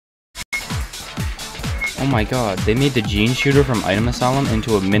Oh my god, they made the Gene Shooter from Item Asylum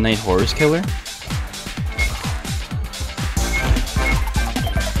into a Midnight Horrors killer?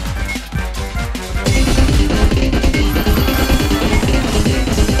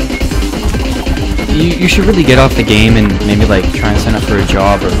 You should really get off the game and maybe like try and sign up for a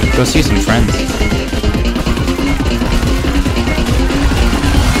job or go see some friends.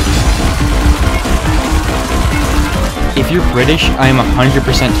 If you're British, I am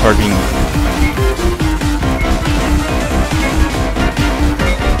 100% targeting you.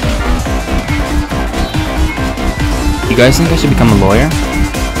 You guys think I should become a lawyer?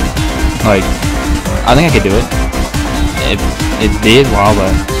 Like, I think I could do it. It did well,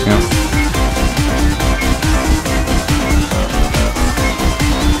 but, you know.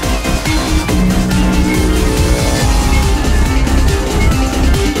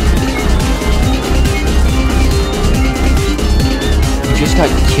 You just got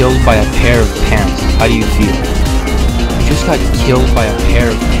killed by a pair of pants. How do you feel? You just got killed by a pair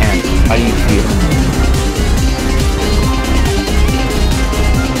of pants. How do you feel?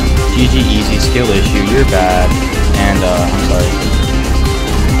 GG easy skill issue, you're bad, and I'm sorry.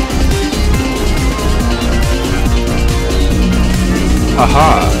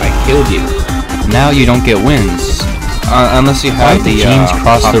 Haha, I killed you. Now you don't get wins, unless you have the genes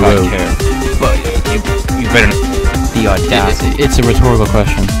cross the road. But you better not. The audacity. It's a rhetorical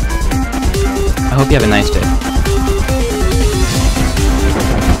question. I hope you have a nice day.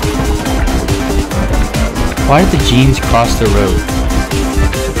 Why did the genes cross the road?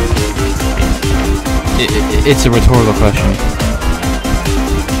 It's a rhetorical question.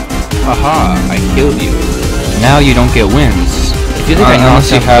 Haha, I killed you. Now you don't get wins. If you think I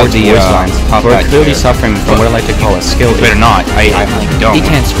knocked out the voice lines, we're clearly suffering from what I like to call a skill. You better not. I don't. He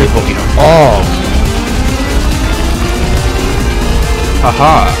can't script you. Oh.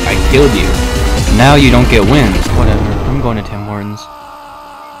 Haha, I killed you. Now you don't get wins. Whatever. I'm going to Tim Hortons.